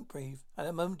 then don't breathe. At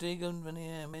that moment, Diego and the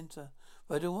air enter.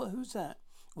 Rigel, who's that?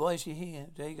 Why is she here?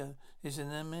 Diego, it's an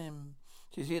MM.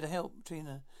 She's here to help,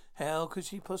 Gina. How could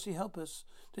she possibly help us?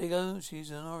 Diego,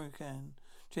 she's an Orican.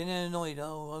 Gina annoyed.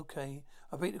 Oh, okay.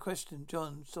 I repeat the question.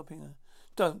 John, stopping her.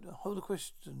 Don't. Hold the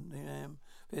question,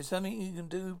 If there's something you can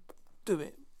do, do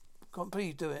it.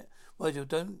 Please do it. Rigel,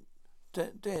 don't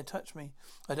dare touch me.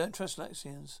 I don't trust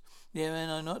Laxians. Yeah, man,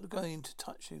 I'm not going to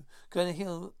touch you. Going to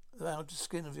heal the outer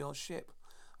skin of your ship.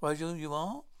 Rigel, you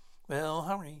are? Well,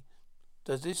 hurry.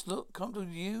 Does this look comfortable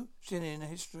to you? Ginny in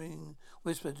history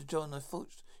whispered to John, I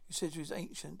thought you said she was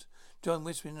ancient. John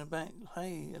whispering in the back,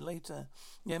 hey, later.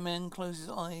 Yeah, man closes his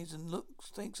eyes and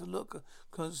takes a look of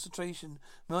concentration.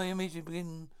 Moya immediately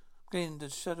begin to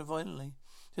shudder violently.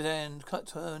 Sedan cut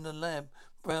to her in the lab.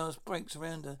 Brows breaks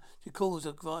around her. She calls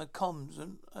her via comms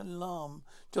and alarm.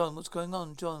 John, what's going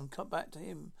on? John, cut back to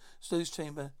him. Sluice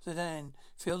chamber. Sedan,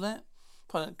 feel that?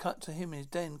 Pilot cut to him in his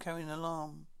den, carrying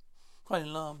alarm.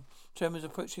 Tremors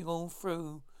approaching all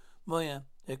through Moya.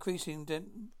 Increasing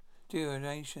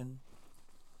deterioration.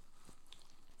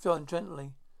 John,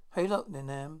 gently. Hey, look,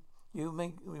 Nenam. You're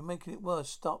making it worse.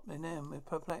 Stop, Nenam.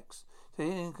 Perplexed. The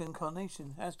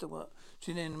incarnation has to work.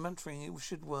 She's then muttering it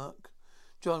should work.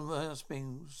 John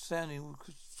rasping, sounding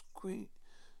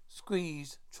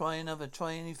squeeze. Try another.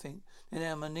 Try anything.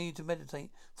 Nenam, I need to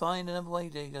meditate. Find another way,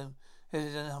 Diego.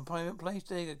 Is it a private place,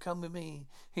 Diego? Come with me.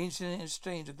 He instantly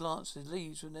exchanges glances,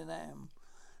 leaves from Nenam.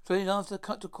 Straight after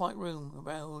cut to quiet room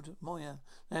around Moya.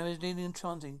 Now is kneeling and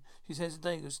chanting. She says to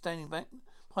Diego, standing back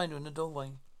behind her in the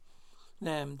doorway.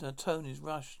 Nam, her tone is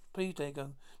rushed. Please,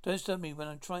 Diego, don't disturb me when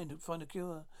I'm trying to find a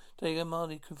cure. Diego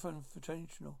mildly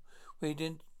confrontational. We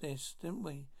did this, didn't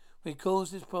we? We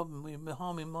caused this problem. We were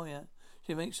harming Moya.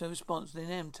 She makes no response.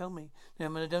 Nam, tell me.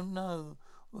 Nam, I don't know.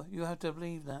 You have to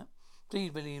believe that. Please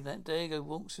believe that. Diego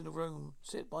walks in the room,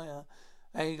 sit by her.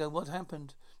 Diego, what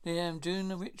happened? Nam, during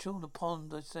the ritual, the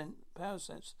pond I sent power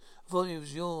sets. I thought it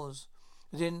was yours.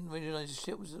 I didn't realize the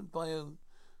ship was a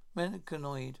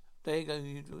biomechanoid. Diego,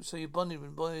 so you bonded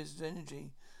with Boy's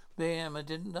energy. Liam,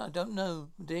 I don't know.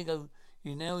 Diego,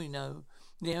 you know.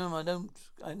 Liam,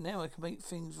 now I can make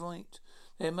things right.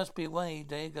 There must be a way,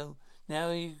 Diego.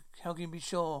 How can you be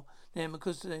sure? Liam,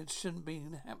 because it shouldn't be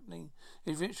happening.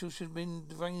 His ritual should have been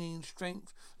draining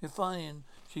strength, refining.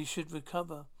 She should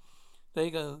recover.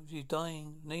 Diego, she's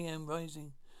dying. Liam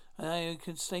rising. And I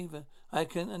can save her. I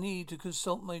need to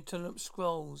consult my telephone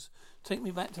scrolls. Take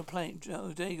me back to planet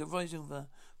Diego, rising with her.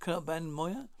 Can I abandon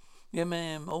Moya? Yeah,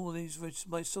 ma'am. All these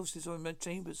my sources are in my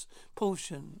chambers.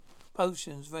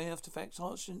 Potions, very artifacts,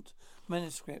 ancient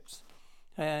manuscripts.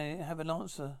 I have an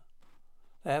answer.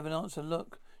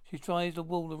 Look. She tries to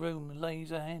wall the room and lays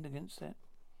her hand against it.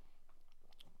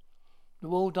 The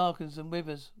wall darkens and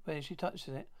withers where she touches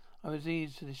it. I was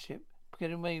eased to the ship.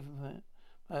 Get away from her.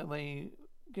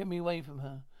 Get me away from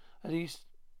her. At least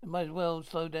it might as well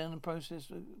slow down the process.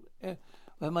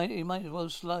 You might as well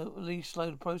at least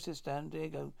slow the process down,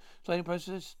 Diego. Slow the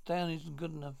process down isn't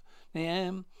good enough.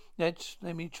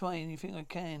 Let me try anything I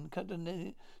can. Cut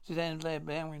the Sedan's lab,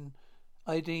 Aaron.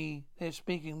 ID, they're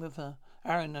speaking with her.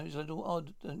 Aaron knows a little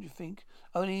odd, don't you think?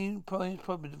 Only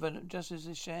probably developed just as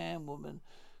a sham woman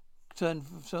turned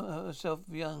herself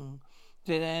young.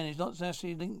 Sedan is not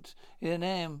necessarily linked.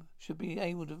 Sedan should be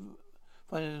able to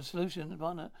find a solution,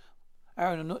 partner.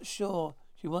 Aaron, I'm not sure.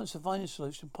 She wants to find a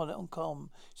solution. Pilot on comm.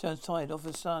 Sounds tired. Off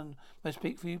her son. May I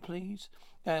speak for you, please?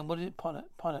 Aaron, what is it, Pilot?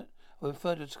 I will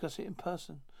further discuss it in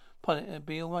person. Pilot, it'll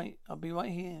be all right. I'll be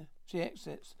right here. She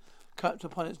exits. Cut to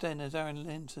Pilot's den as Aaron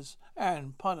enters.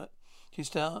 Aaron, Pilot. She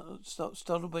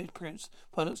startled by his appearance.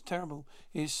 Pilot's terrible.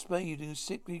 He is bathed in a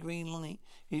sickly green light.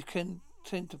 He's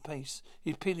pace.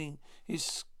 He's peeling.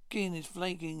 His skin is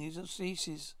flaking. His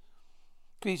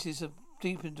creases have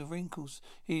deepened to wrinkles.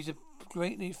 He's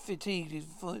greatly fatigued. His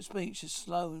speech is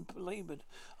slow and laboured.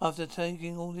 After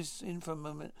taking all this in for a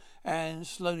moment, and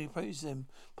slowly approaches him.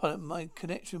 Pilot, my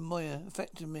connection with Moya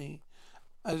affected me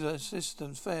as her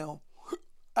systems fail.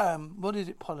 What is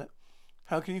it, Pilot?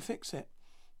 How can you fix it?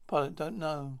 Pilot, don't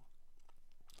know.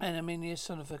 Anomalious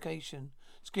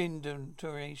skin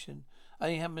deterioration.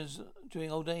 Only happens during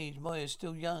old age. Moya's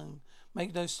still young.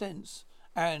 Makes no sense.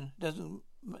 Aaron,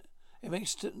 it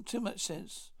makes too much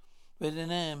sense. With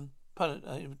an Pilot,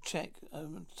 I would check.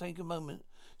 Take a moment.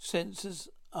 Sensors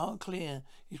aren't clear.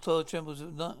 His claw trembles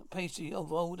with pacey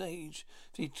of old age.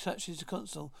 If he touches the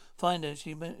console, find her.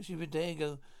 She would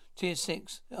Diego. Tier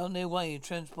 6. On their way.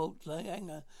 Transport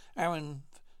hangar. Aaron,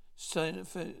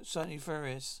 slightly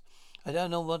furious. I don't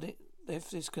know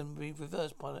if this can be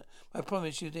reversed, Pilot. But I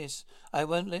promise you this. I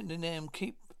won't let the name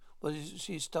keep what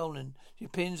she's stolen. She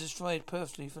pins the stride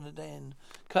perfectly from the den.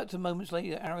 Cut to moments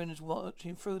later, Aaron is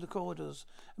watching through the corridors.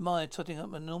 Maya totting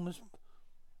an enormous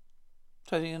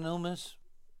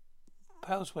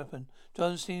pulse weapon.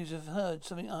 John seems to have heard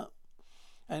something up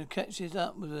and catches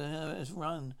up with her as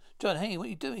run. John, hey, what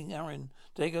are you doing, Aaron?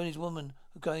 Diego and his woman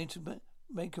are going to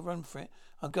make a run for it.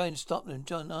 I'm going to stop them.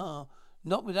 John,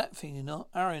 not with that thing, you're not.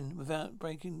 Aaron, without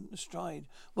breaking the stride.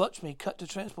 Watch me. Cut the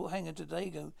transport hangar to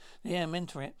Diego.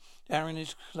 Enter it. Aaron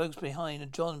is close behind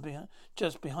and John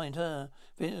just behind her.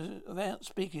 Without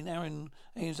speaking, Aaron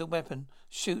aims a weapon,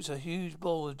 shoots a huge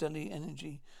ball of deadly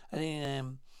energy.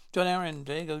 And John, Aaron,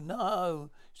 Diego, no!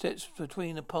 steps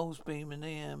between the pulse beam and the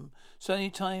AM.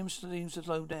 Suddenly time seems to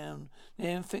slow down. The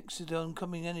AM fixes the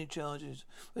oncoming energy charges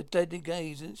with deadly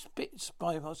gaze and it spits,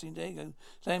 bypassing Dago,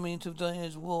 slamming into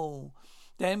Diana's wall.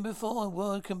 Then before a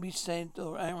word can be said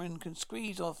or Aaron can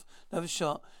squeeze off another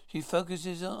shot, she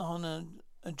focuses on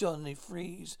John and they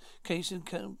freeze, casing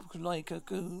like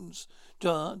cocoons.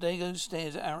 Dago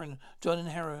stares at Aaron, John and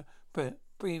Hera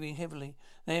breathing heavily.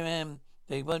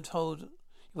 They won't hold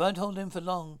him for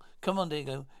long. Come on,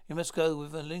 Dago. You must go.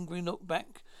 With a lingering look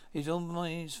back, he's on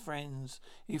his friends.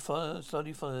 He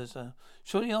slowly follows her.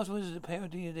 Shortly afterwards, the pair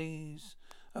of deities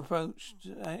approached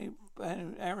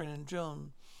Aaron and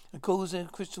John and caused their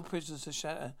crystal prisons to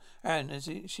shatter. Aaron, as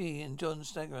she and John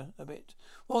stagger a bit.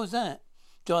 What was that?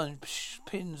 John,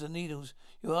 pins and needles.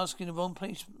 You're asking the wrong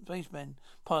policeman.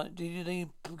 Pilot, did they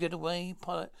get away?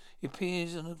 Pilot, he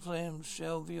appears on the flame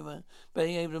shell viewer,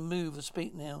 barely able to move or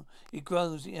speak now. He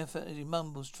groans the effort as he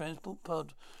mumbles. Transport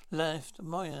pod left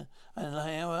Moya and an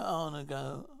hour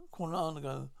ago.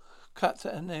 Cut to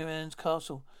Naran's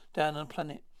castle down on the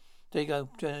planet. There you go,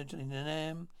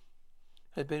 Nam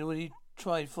had been already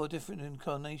tried 4 different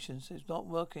incarnations. It's not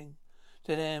working.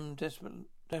 Nam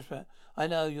desperate. I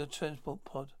know your transport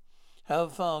pod. How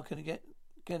far can it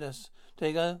get us? There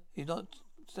you go. He's not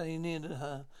staying near to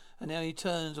her, and now he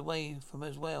turns away from her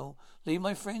as well. Leave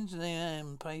my friends, and they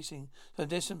am pacing. So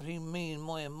desperately, me and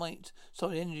Moya might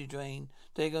stop the energy drain.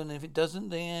 There you go. And if it doesn't,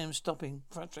 they am stopping.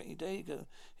 Frustrated. There you go.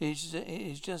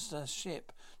 It's just a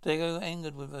ship. There you go.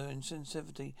 Angered with her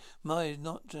insensitivity. Moya is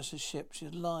not just a ship.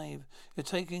 She's alive. You're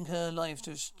taking her life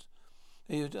to.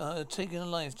 You're taking a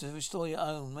life to restore your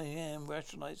own. I am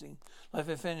rationalizing life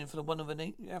offending for the one of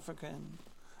an African.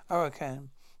 Arakan.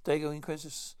 Dago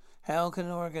incredulous. How can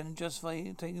an Oregon justify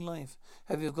taking life?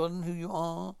 Have you forgotten who you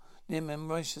are? Nim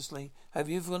righteously. Have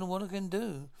you forgotten what I can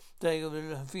do?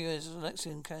 Dago furious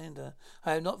Alexian candor.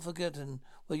 I have not forgotten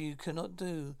what you cannot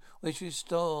do, which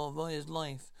restore Moya's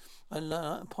life. And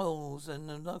polls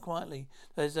and not quietly.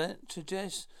 Does that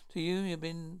suggest to you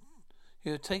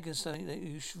you have taken something that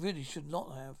you really should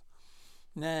not have?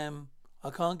 Nam, I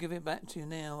can't give it back to you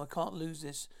now. I can't lose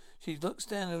this. She looks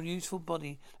down at her youthful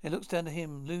body and looks down at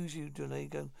him. Lose you,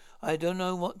 Diego. I don't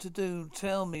know what to do.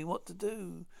 Tell me what to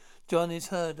do. John is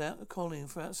heard out calling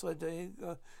from outside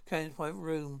Diego Kane's private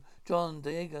room. John,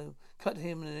 Diego, cut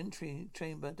him in an entry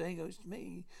chamber. Diego, it's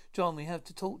me. John, we have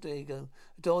to talk, Diego.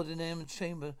 The door to the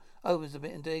chamber opens a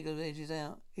bit and Diego edges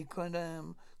out. He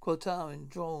Quotar in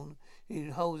drawn. He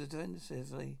holds it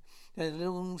defensively. There's a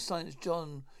long silence.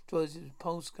 John draws his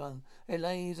pulse gun. It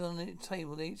lays on the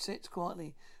table. He sits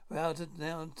quietly. We're out of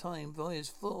now time. Voya's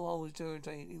full always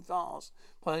irritating fast.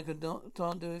 But I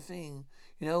can't do a thing.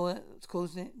 You know what's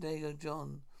causing it? There you go,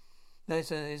 John. No,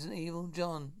 sir, it isn't evil.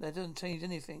 John, that doesn't change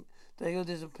anything. There you go,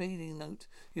 there's a pleading note.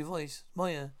 Your voice.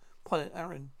 Moya. Pilot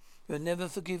Aaron. You'll never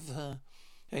forgive her.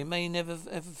 They may never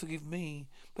ever forgive me.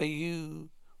 But you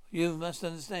must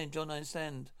understand, John, I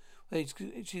understand. She's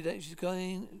doing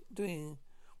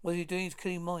what she's doing is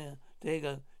killing Moya. There you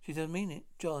go. She doesn't mean it.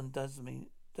 John doesn't mean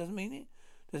it. Doesn't mean it?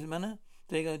 Does it matter?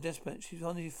 There you go, desperate. She's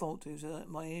on his fault to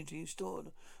my energy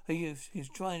stored. Her youth. She's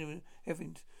trying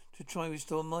everything to try to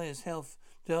restore Moya's health.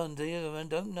 John, Diego, and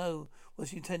don't know what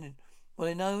she intended. What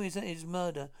I know is that it's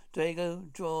murder. Diego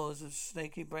draws a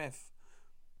snaky breath.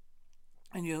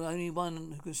 And you're the only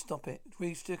one who can stop it.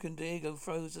 Grief-stricken Diego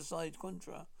throws aside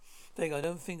Contra. Diego, I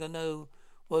don't think I know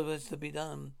what was to be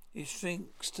done. He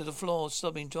shrinks to the floor,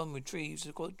 sobbing. John retrieves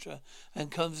the Contra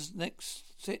and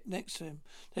sit next to him.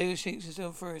 Diego shakes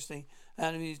himself furiously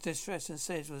out of his distress and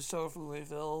says with a sorrowful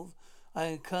resolve,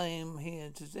 I came here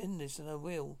to end this and I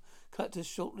will. Cut to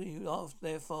shortly after,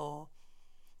 therefore.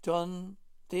 John,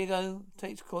 Diego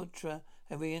takes Contra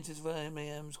and re-enters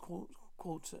William's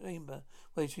quarter chamber,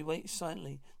 where she waits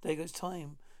silently. Diego's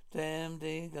time. Damn,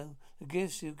 Diego. The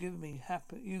gifts you've given me,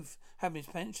 youth, happiness,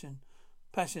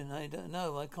 passion, I don't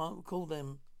know, I can't recall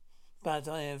them, but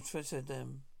I have treasured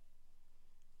them.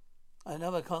 I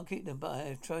know I can't keep them, but I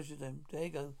have treasured them.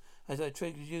 Diego, as I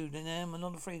treasured you, then I'm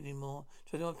not afraid anymore.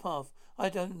 Tread my path. I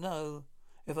don't know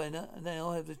if I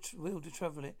now have the will to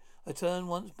travel it. I turn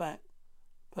back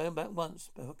once,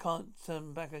 but if I can't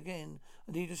turn back again,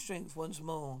 I need the strength once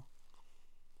more.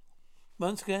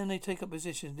 Once again they take up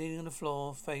positions, kneeling on the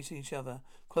floor, facing each other.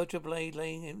 Quote a blade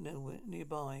laying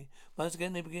nearby. Once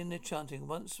again they begin their chanting.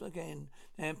 Once again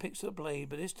Nan picks up a blade,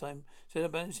 but this time, instead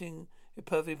of balancing it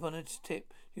perfectly upon its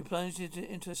tip, she plunges it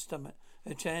into her stomach.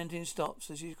 Her chanting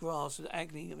stops as she grasps the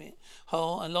agony of it.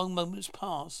 A long moments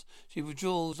pass. She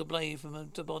withdraws the blade from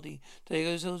her body.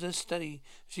 Diego holds her steady.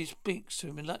 She speaks to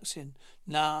him in Luxian.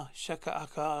 Na shaka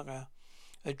akara.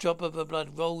 A drop of her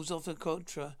blood rolls off the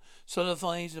contra,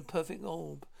 solidifies in a perfect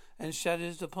orb, and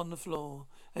shatters upon the floor.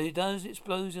 As it does, it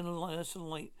explodes in a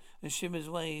light and shimmers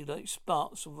away like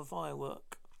sparks of a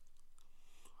firework.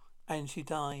 And she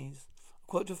dies. A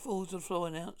quattro falls to the floor,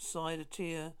 and outside a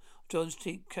tear John's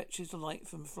cheek catches the light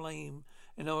from flame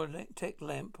in our tech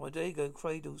lamp. While Diego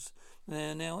cradles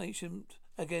their now ancient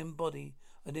again body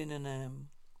and in an lamb.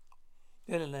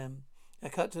 The other lamb. I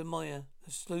cut to Moya,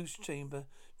 the sluice chamber,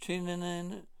 chin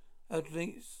and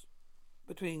outleaks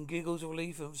between giggles of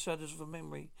relief and shudders of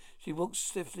memory. She walks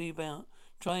stiffly about,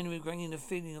 trying to regain the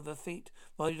feeling of her feet,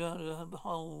 while her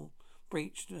whole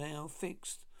breech now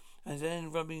fixed, and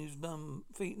then rubbing his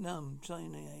feet numb,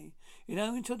 saying, "You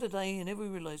know, until today I never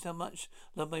realized how much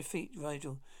I love my feet,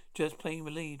 Rigel. Just plain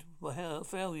relieved. Well, how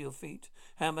fail your feet?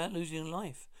 How about losing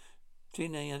life?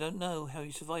 Gene, I don't know how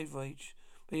you survived, Rage,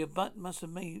 but your butt must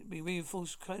have be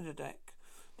reinforced Creditac.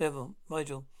 Devil,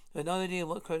 Rigel, I have no idea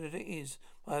what Creditac is,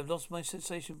 but I have lost my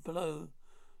sensation below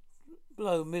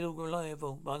middle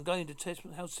reliable, but I'm going to test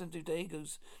how sensitive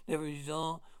Diego's nerves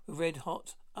are with red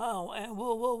hot. Ow,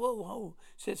 whoa,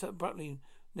 sits up abruptly,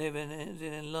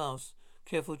 then laughs.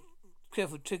 Careful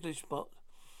ticklish spot.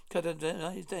 Cut her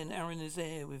then Aaron is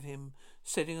there with him,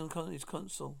 sitting on his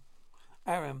console.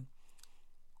 Aaron,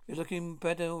 you're looking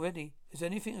better already. Is there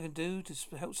anything I can do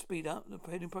to help speed up the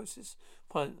healing process?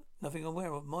 Pilot, nothing I'm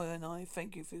aware of. Moya and I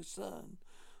thank you for your concern.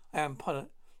 Aaron,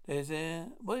 Pilot,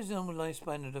 what is the normal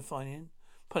lifespan of the Defiant?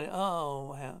 Pilot,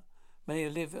 how many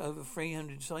live over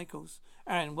 300 cycles?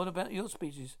 Aaron, what about your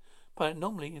species? Pilot,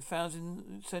 normally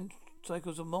 1,000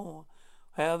 cycles or more.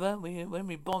 However, when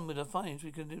we bond with the Defiants,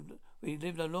 we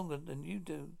live no longer than you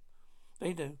do.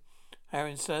 They do.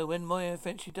 Aaron, so when Moya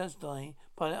eventually does die,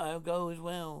 Pilot, I'll go as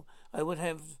well. I would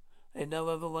have it no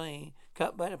other way.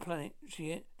 Cut back the planet.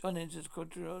 John enters the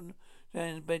quadron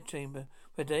Dan's bedchamber,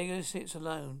 where Diego sits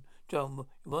alone. John,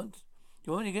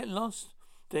 you want to get lost?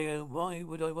 Diego, why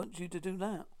would I want you to do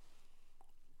that?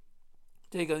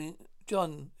 Diego,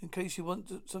 John, in case you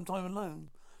want some time alone.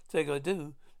 Diego, I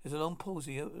do. There's a long pause.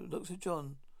 He looks at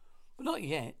John. But not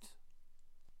yet.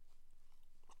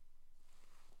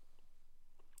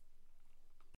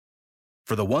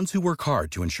 For the ones who work hard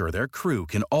to ensure their crew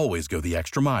can always go the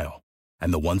extra mile,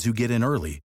 and the ones who get in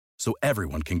early so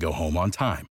everyone can go home on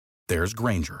time, there's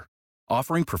Grainger,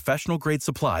 offering professional-grade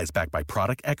supplies backed by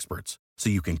product experts so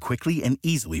you can quickly and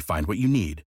easily find what you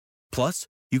need. Plus,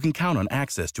 you can count on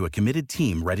access to a committed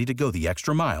team ready to go the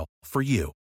extra mile for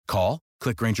you. Call,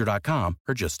 click Grainger.com,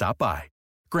 or just stop by.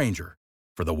 Grainger,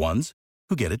 for the ones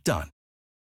who get it done.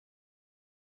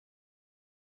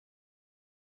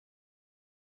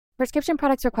 Prescription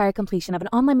products require completion of an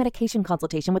online medication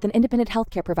consultation with an independent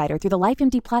healthcare provider through the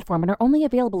LifeMD platform and are only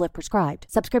available if prescribed.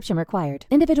 Subscription required.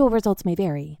 Individual results may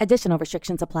vary. Additional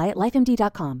restrictions apply at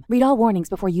lifemd.com. Read all warnings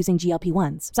before using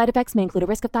GLP-1s. Side effects may include a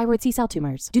risk of thyroid C-cell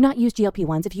tumors. Do not use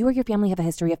GLP-1s if you or your family have a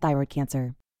history of thyroid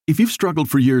cancer. If you've struggled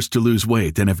for years to lose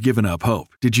weight and have given up hope,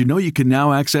 did you know you can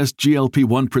now access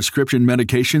GLP-1 prescription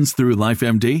medications through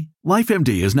LifeMD?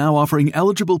 LifeMD is now offering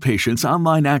eligible patients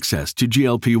online access to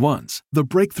GLP-1s, the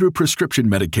breakthrough prescription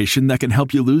medication that can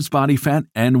help you lose body fat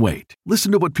and weight.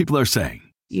 Listen to what people are saying.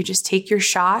 You just take your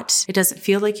shot. It doesn't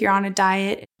feel like you're on a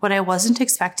diet. What I wasn't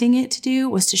expecting it to do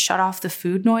was to shut off the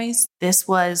food noise. This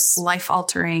was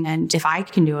life-altering, and if I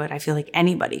can do it, I feel like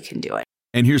anybody can do it.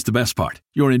 And here's the best part.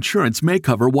 Your insurance may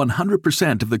cover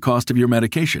 100% of the cost of your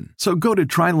medication. So go to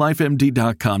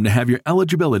trylifemd.com to have your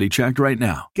eligibility checked right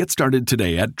now. Get started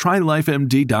today at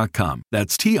trylifemd.com.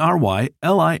 That's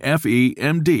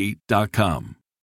TRYLIFEMD.com.